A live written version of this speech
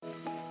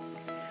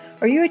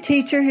Are you a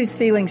teacher who's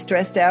feeling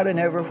stressed out and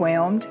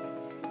overwhelmed?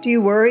 Do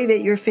you worry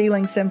that you're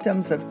feeling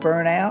symptoms of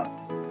burnout?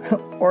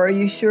 Or are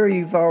you sure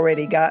you've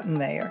already gotten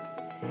there?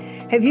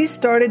 Have you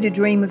started to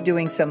dream of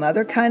doing some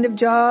other kind of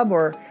job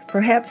or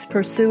perhaps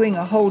pursuing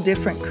a whole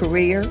different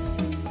career?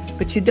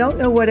 But you don't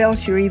know what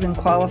else you're even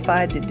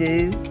qualified to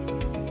do?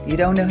 You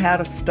don't know how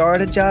to start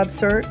a job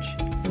search?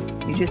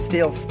 You just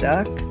feel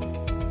stuck?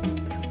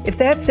 If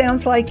that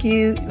sounds like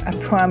you, I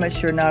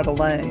promise you're not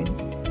alone.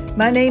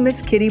 My name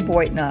is Kitty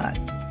Boitnott.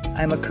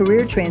 I'm a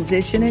career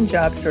transition and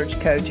job search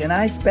coach, and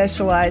I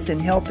specialize in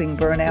helping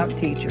burnout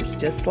teachers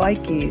just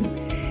like you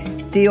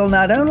deal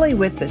not only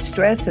with the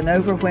stress and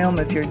overwhelm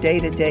of your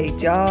day-to-day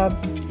job,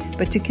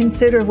 but to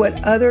consider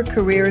what other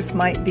careers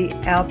might be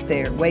out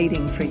there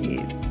waiting for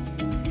you.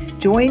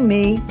 Join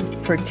me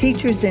for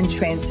Teachers in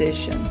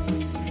Transition.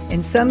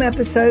 In some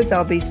episodes,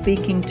 I'll be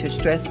speaking to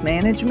stress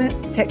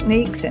management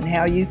techniques and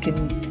how you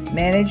can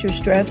manage your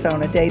stress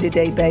on a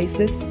day-to-day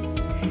basis.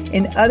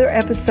 In other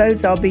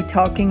episodes, I'll be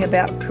talking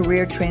about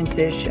career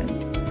transition.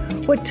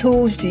 What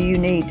tools do you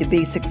need to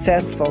be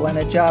successful in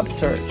a job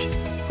search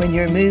when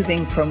you're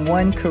moving from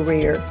one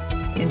career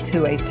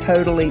into a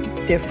totally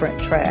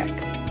different track?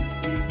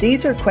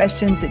 These are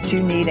questions that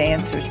you need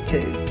answers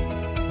to,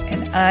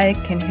 and I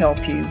can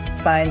help you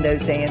find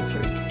those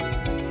answers.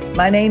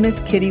 My name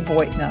is Kitty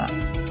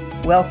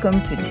Boitnott.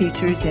 Welcome to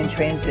Teachers in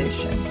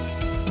Transition.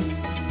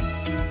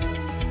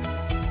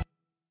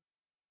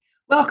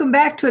 Welcome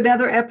back to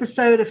another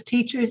episode of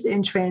Teachers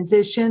in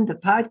Transition, the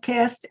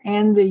podcast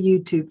and the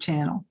YouTube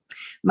channel.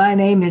 My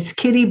name is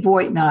Kitty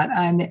Boitnott.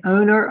 I'm the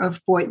owner of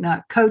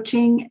Boitnott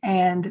Coaching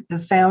and the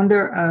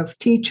founder of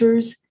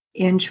Teachers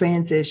in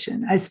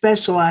Transition. I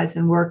specialize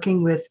in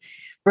working with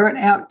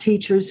burnt-out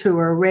teachers who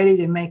are ready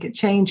to make a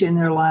change in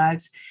their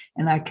lives,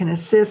 and I can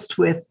assist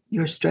with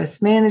your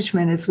stress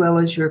management as well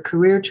as your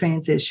career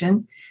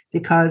transition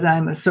because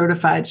I'm a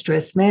certified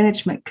stress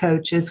management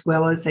coach as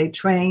well as a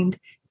trained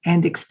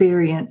and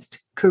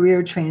experienced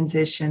career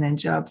transition and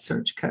job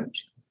search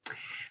coach.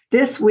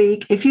 This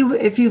week, if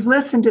you've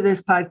listened to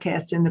this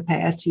podcast in the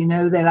past, you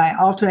know that I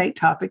alternate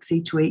topics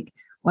each week.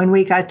 One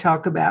week I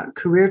talk about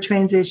career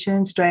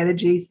transition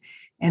strategies,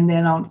 and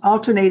then on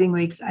alternating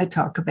weeks, I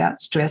talk about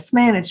stress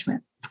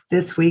management.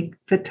 This week,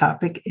 the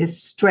topic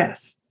is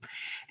stress.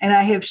 And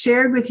I have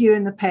shared with you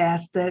in the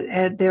past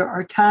that there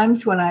are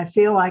times when I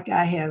feel like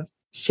I have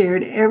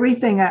shared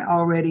everything I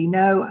already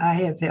know. I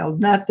have held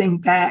nothing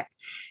back.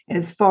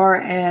 As far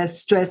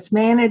as stress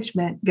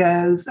management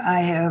goes, I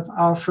have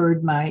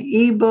offered my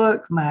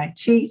ebook, my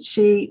cheat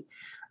sheet,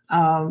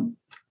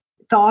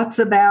 thoughts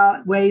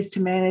about ways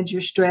to manage your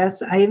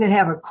stress. I even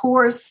have a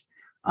course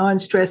on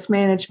stress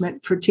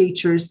management for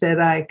teachers that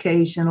I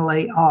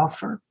occasionally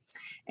offer.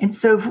 And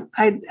so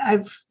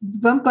I've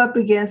bumped up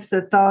against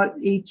the thought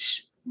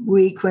each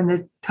week when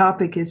the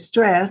topic is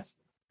stress,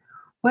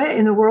 what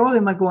in the world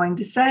am I going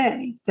to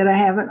say that I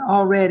haven't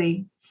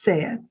already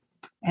said?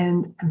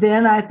 And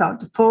then I thought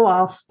to pull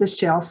off the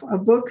shelf a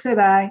book that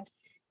I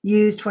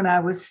used when I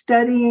was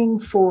studying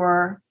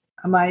for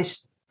my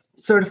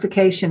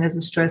certification as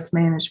a stress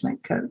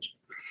management coach.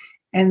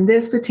 And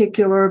this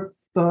particular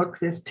book,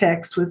 this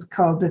text was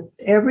called the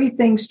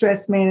Everything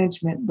Stress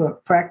Management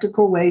Book,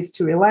 Practical Ways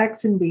to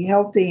Relax and Be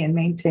Healthy and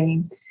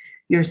Maintain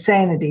Your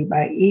Sanity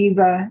by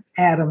Eva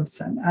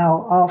Adamson.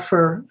 I'll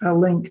offer a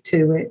link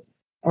to it,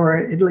 or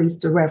at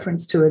least a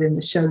reference to it in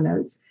the show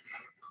notes.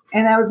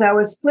 And as I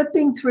was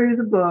flipping through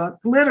the book,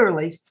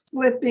 literally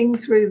flipping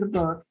through the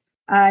book,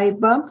 I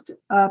bumped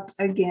up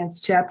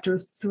against chapter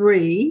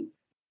 3,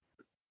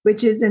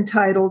 which is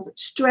entitled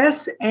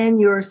Stress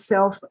and Your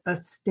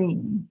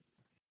Self-Esteem.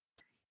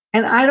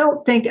 And I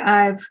don't think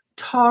I've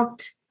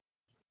talked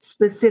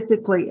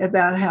specifically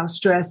about how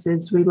stress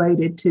is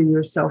related to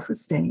your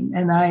self-esteem.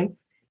 And I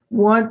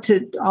want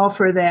to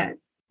offer that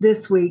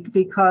this week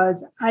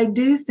because I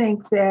do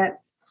think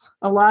that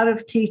a lot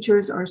of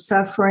teachers are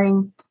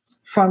suffering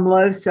from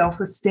low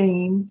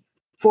self-esteem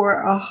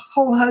for a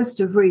whole host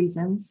of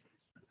reasons,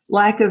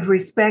 lack of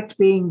respect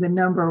being the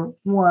number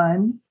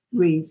one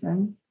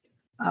reason.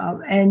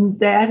 And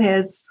that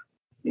has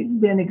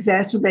been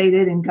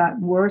exacerbated and gotten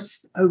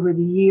worse over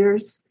the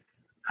years.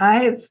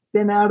 I have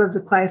been out of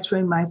the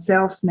classroom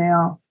myself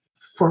now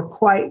for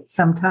quite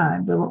some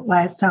time. The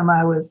last time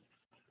I was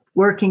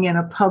working in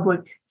a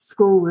public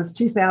school was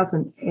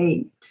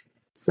 2008.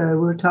 So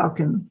we're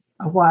talking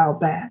a while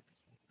back.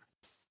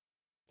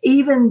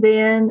 Even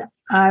then,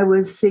 I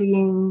was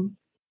seeing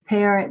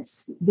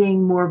parents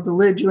being more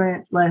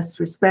belligerent, less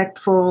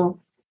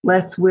respectful,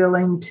 less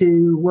willing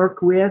to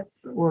work with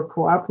or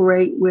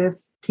cooperate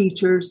with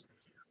teachers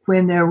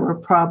when there were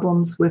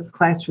problems with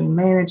classroom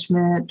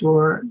management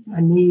or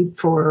a need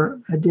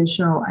for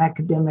additional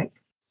academic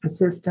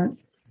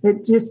assistance.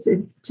 It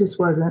just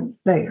wasn't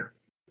there.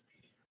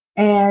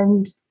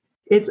 And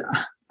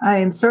I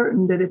am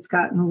certain that it's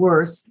gotten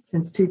worse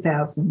since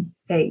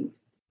 2008.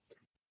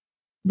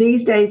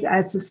 These days,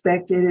 I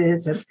suspect it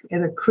is at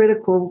a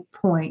critical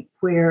point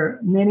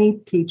where many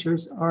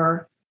teachers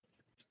are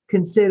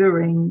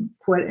considering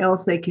what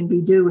else they can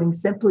be doing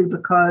simply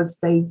because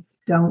they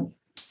don't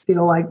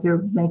feel like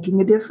they're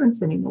making a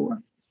difference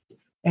anymore.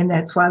 And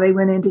that's why they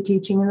went into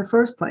teaching in the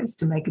first place,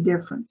 to make a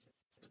difference.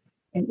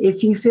 And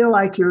if you feel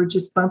like you're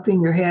just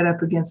bumping your head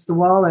up against the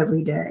wall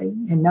every day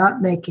and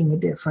not making a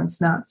difference,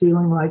 not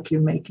feeling like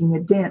you're making a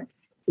dent,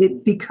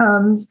 it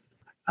becomes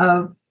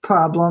a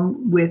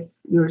problem with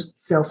your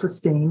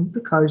self-esteem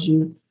because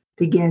you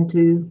begin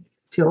to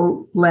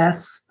feel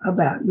less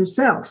about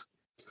yourself.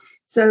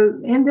 So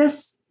in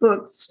this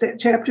book,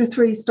 chapter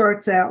 3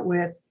 starts out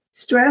with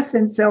stress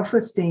and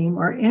self-esteem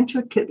are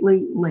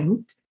intricately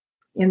linked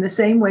in the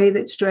same way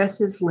that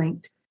stress is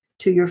linked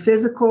to your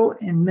physical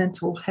and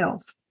mental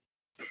health.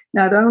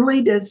 Not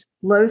only does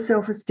low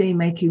self-esteem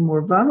make you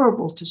more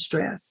vulnerable to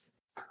stress,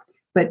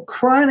 but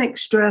chronic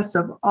stress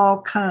of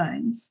all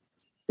kinds,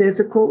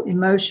 physical,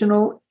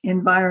 emotional,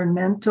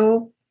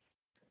 environmental,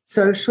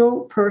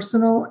 social,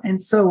 personal,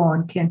 and so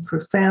on, can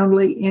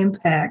profoundly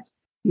impact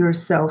your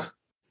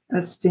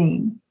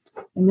self-esteem.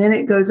 And then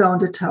it goes on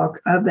to talk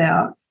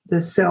about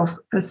the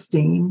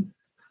self-esteem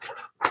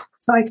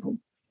cycle,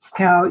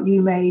 how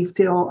you may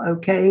feel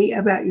okay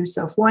about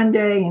yourself one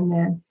day, and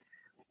then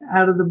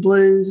out of the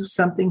blue,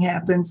 something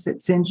happens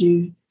that sends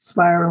you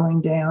spiraling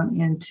down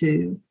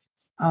into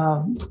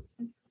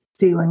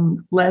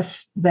feeling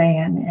less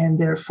than and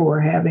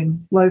therefore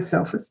having low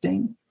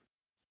self-esteem.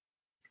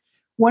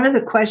 One of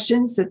the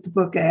questions that the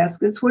book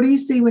asks is, what do you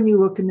see when you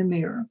look in the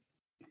mirror?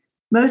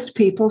 Most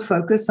people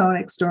focus on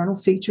external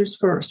features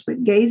first,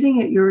 but gazing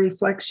at your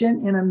reflection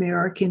in a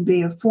mirror can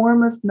be a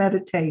form of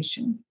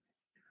meditation.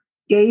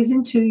 Gaze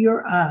into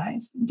your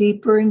eyes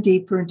deeper and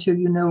deeper until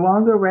you no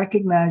longer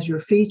recognize your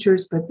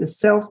features, but the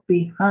self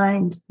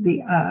behind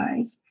the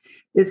eyes.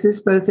 This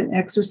is both an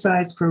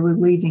exercise for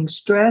relieving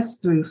stress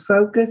through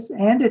focus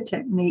and a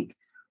technique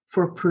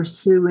for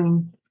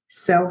pursuing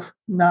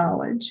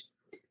self-knowledge.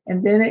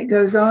 And then it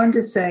goes on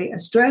to say a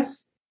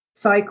stress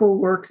cycle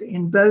works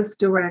in both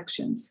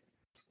directions.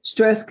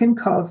 Stress can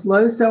cause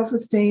low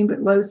self-esteem,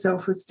 but low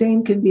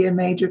self-esteem can be a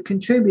major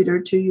contributor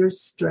to your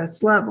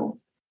stress level.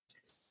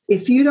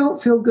 If you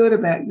don't feel good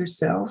about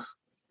yourself,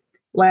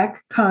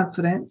 lack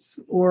confidence,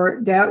 or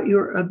doubt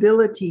your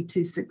ability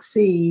to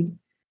succeed,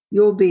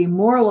 you'll be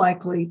more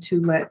likely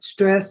to let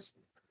stress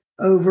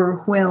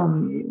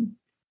overwhelm you.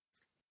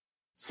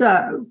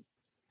 So,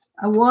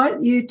 I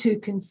want you to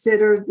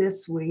consider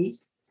this week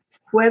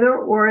whether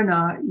or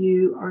not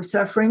you are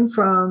suffering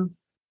from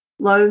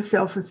low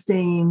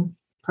self-esteem,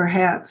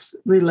 perhaps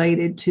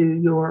related to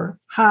your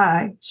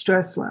high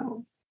stress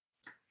level.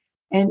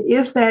 And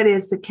if that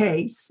is the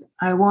case,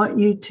 I want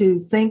you to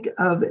think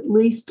of at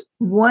least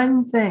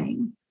one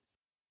thing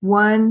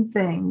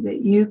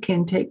that you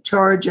can take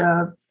charge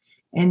of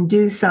and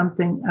do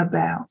something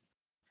about.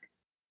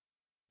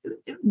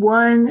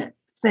 One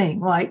thing,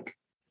 like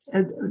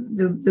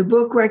the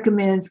book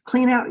recommends,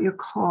 clean out your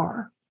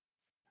car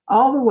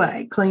all the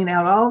way, clean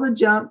out all the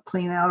junk,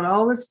 clean out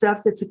all the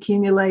stuff that's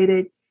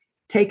accumulated,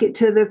 take it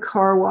to the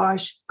car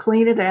wash,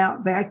 clean it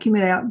out, vacuum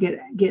it out,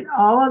 get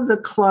all of the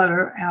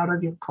clutter out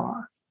of your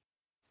car.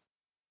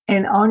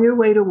 And on your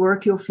way to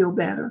work, you'll feel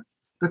better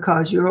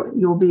because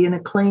you'll be in a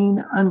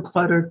clean,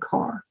 uncluttered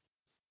car.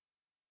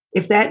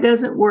 If that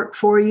doesn't work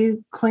for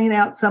you, clean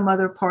out some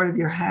other part of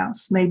your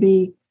house,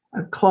 maybe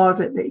a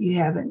closet that you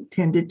haven't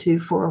tended to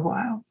for a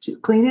while.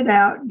 Just clean it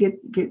out,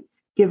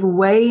 give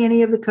away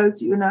any of the coats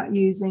that you're not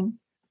using.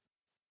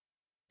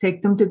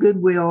 Take them to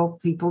Goodwill.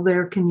 People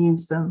there can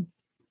use them.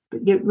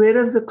 But get rid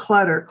of the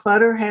clutter.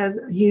 Clutter has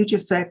a huge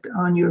effect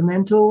on your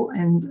mental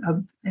and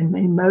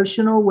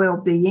emotional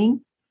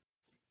well-being.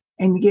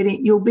 And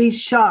you'll be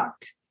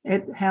shocked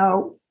at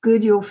how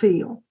good you'll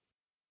feel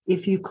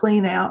if you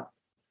clean out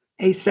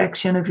a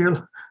section of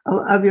your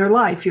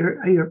life.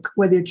 Your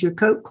whether it's your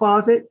coat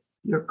closet,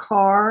 your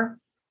car,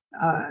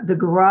 the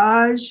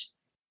garage,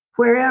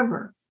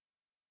 wherever.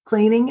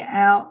 Cleaning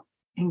out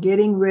and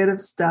getting rid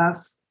of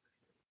stuff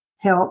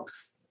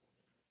helps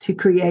to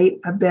create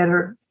a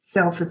better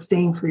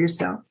self-esteem for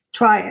yourself.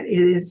 Try it.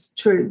 It is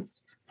true.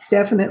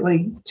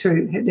 Definitely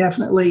true. It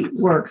definitely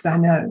works. I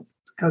know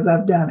because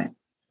I've done it.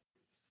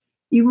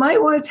 You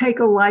might want to take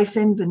a life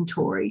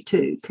inventory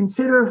too.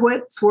 Consider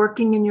what's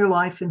working in your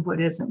life and what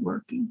isn't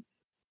working.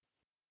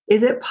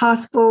 Is it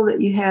possible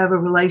that you have a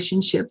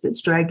relationship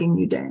that's dragging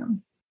you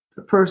down?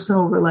 A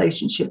personal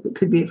relationship. It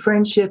could be a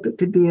friendship. It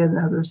could be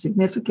another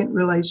significant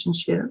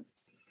relationship.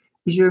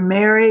 Is your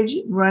marriage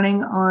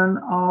running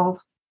on all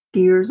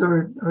gears,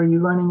 or are you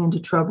running into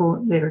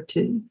trouble there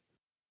too?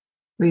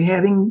 Are you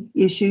having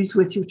issues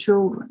with your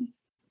children?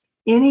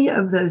 Any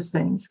of those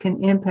things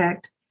can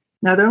impact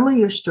not only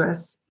your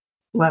stress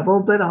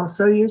level, but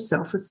also your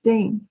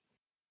self-esteem.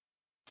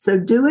 So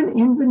do an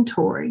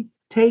inventory.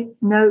 Take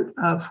note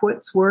of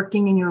what's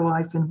working in your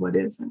life and what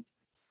isn't.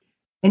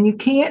 And you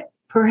can't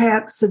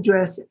perhaps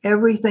address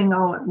everything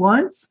all at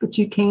once, but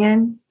you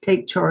can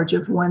take charge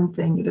of one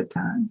thing at a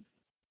time.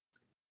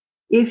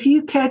 If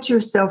you catch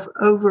yourself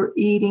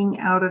overeating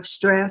out of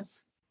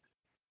stress,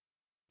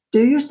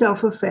 do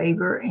yourself a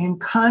favor and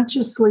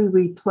consciously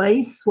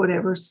replace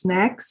whatever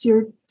snacks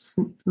you're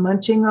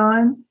munching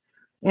on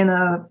in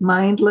a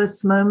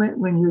mindless moment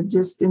when you're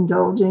just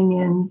indulging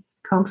in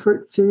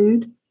comfort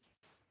food,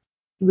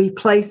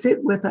 replace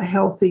it with a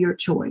healthier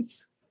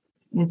choice.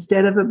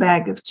 Instead of a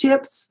bag of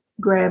chips,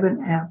 grab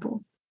an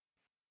apple.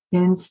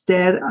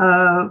 Instead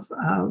of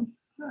a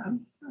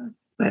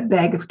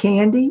bag of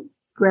candy,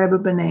 grab a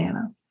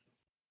banana.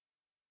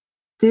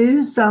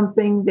 Do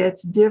something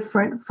that's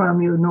different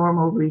from your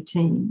normal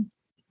routine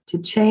to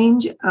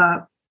change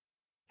up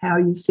how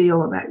you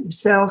feel about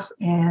yourself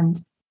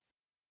and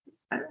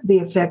the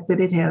effect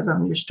that it has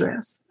on your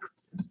stress.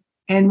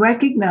 And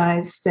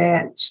recognize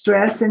that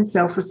stress and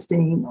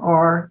self-esteem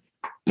are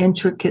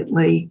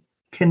intricately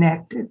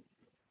connected.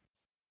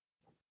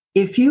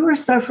 If you are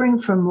suffering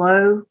from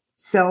low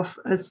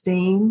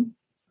self-esteem,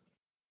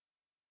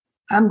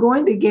 I'm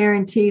going to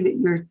guarantee that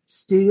your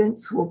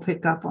students will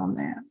pick up on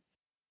that.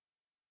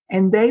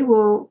 And they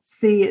will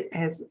see it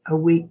as a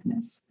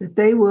weakness that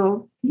they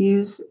will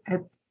use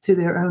to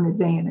their own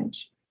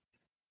advantage.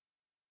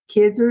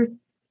 Kids are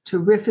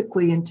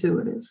terrifically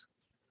intuitive.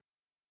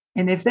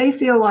 And if they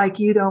feel like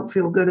you don't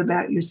feel good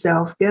about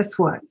yourself, guess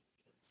what?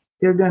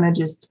 They're going to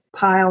just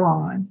pile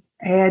on,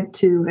 add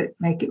to it,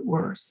 make it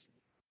worse.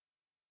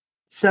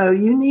 So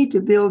you need to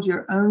build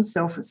your own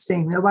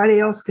self-esteem. Nobody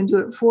else can do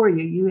it for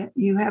you.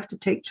 You have to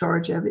take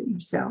charge of it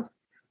yourself.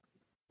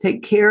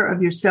 Take care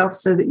of yourself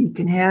so that you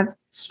can have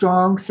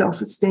strong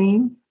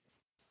self-esteem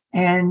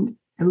and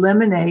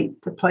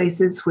eliminate the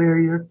places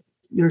where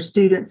your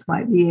students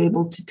might be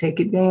able to take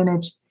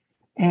advantage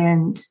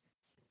and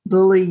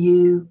bully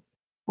you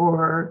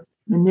or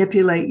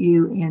manipulate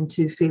you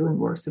into feeling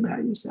worse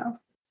about yourself.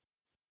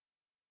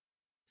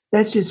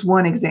 That's just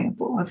one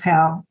example of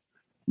how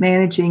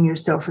managing your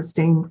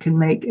self-esteem can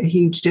make a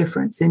huge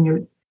difference in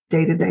your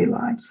day-to-day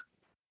life.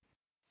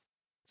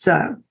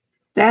 So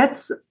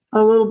that's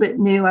a little bit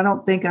new. I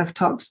don't think I've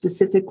talked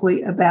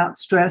specifically about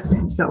stress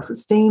and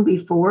self-esteem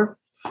before.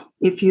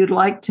 If you'd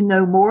like to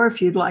know more,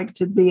 if you'd like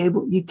to be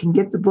able, you can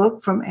get the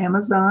book from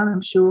Amazon,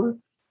 I'm sure.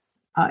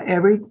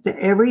 The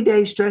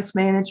Everyday Stress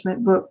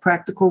Management book,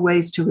 Practical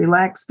Ways to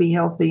Relax, Be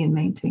Healthy, and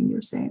Maintain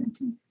Your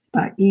Sanity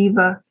by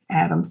Eva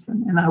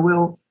Adamson. And I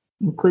will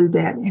include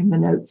that in the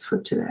notes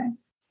for today.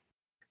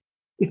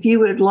 If you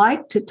would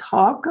like to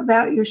talk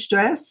about your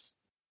stress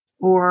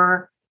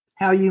or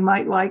how you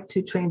might like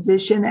to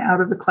transition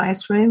out of the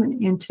classroom and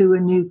into a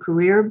new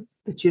career,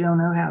 but you don't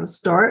know how to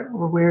start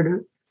or where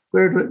to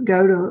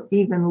go to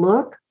even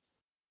look,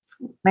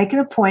 make an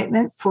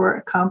appointment for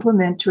a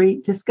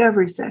complimentary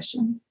discovery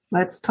session.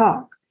 Let's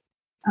talk.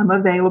 I'm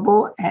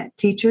available at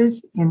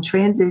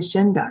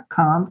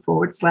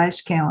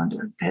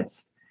teachersintransition.com/calendar.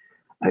 That's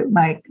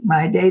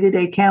my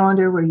day-to-day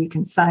calendar where you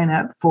can sign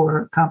up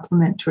for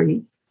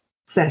complimentary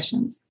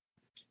sessions,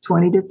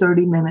 20 to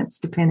 30 minutes,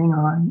 depending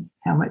on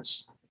how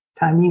much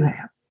time you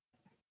have.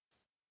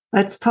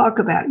 Let's talk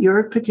about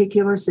your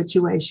particular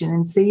situation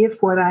and see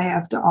if what I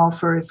have to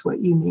offer is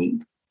what you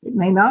need. It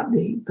may not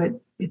be, but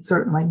it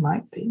certainly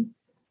might be.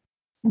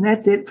 And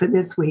that's it for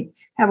this week.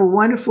 Have a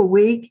wonderful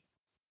week.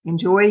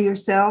 Enjoy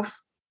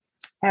yourself.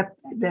 I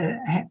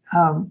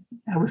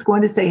was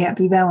going to say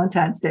Happy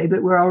Valentine's Day,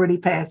 but we're already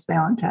past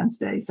Valentine's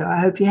Day. So I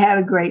hope you had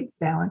a great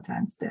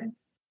Valentine's Day.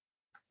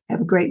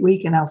 Have a great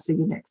week, and I'll see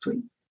you next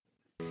week.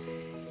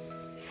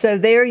 So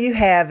there you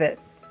have it,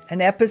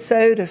 an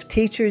episode of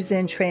Teachers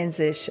in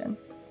Transition.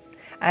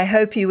 I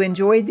hope you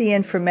enjoyed the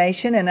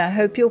information, and I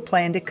hope you'll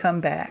plan to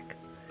come back.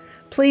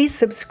 Please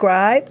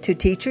subscribe to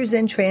Teachers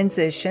in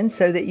Transition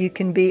so that you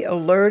can be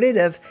alerted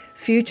of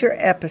future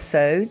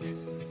episodes.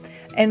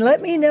 And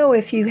let me know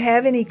if you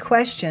have any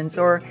questions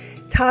or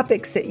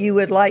topics that you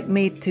would like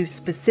me to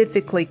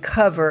specifically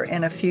cover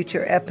in a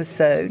future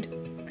episode.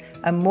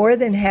 I'm more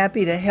than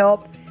happy to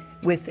help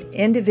with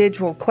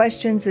individual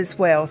questions as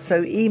well,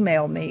 so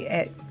email me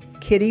at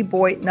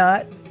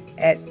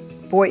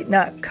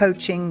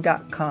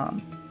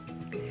kittyboitnott@boitnottcoaching.com.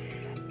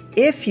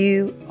 If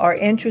you are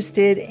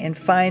interested in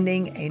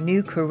finding a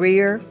new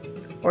career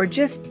or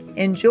just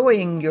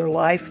enjoying your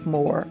life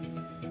more,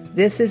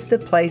 this is the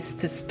place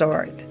to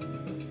start.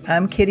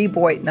 I'm Kitty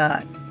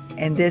Boitnott,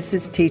 and this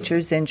is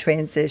Teachers in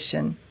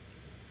Transition.